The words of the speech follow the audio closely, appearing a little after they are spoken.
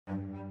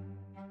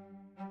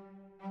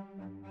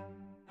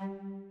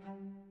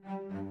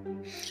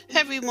Hey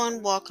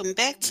everyone, welcome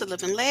back to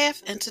Live and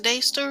Laugh, and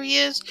today's story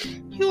is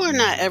You Are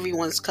Not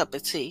Everyone's Cup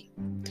of Tea.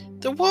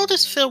 The world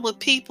is filled with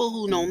people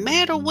who, no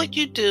matter what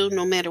you do,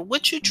 no matter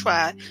what you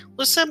try,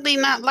 will simply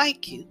not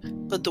like you.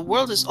 But the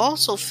world is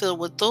also filled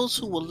with those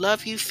who will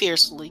love you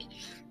fiercely.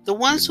 The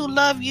ones who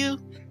love you,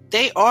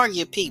 they are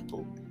your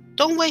people.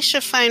 Don't waste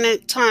your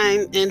finite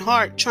time and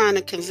heart trying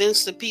to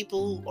convince the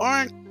people who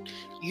aren't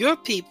your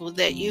people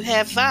that you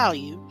have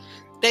value.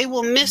 They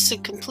will miss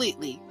it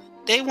completely.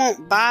 They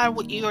won't buy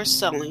what you are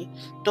selling.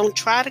 Don't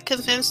try to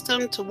convince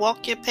them to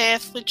walk your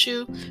path with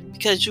you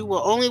because you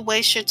will only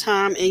waste your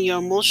time and your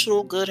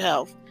emotional good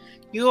health.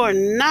 You are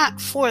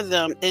not for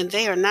them and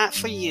they are not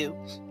for you.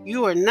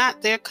 You are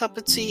not their cup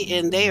of tea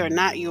and they are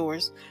not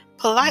yours.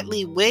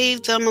 Politely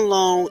wave them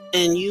along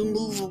and you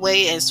move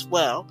away as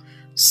well.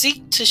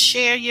 Seek to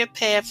share your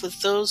path with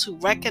those who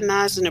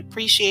recognize and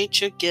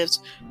appreciate your gifts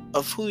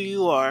of who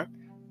you are.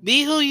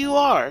 Be who you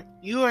are.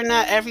 You are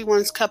not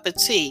everyone's cup of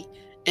tea,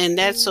 and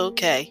that's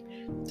okay.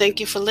 Thank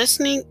you for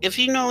listening. If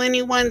you know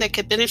anyone that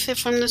could benefit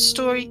from this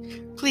story,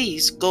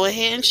 please go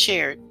ahead and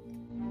share it.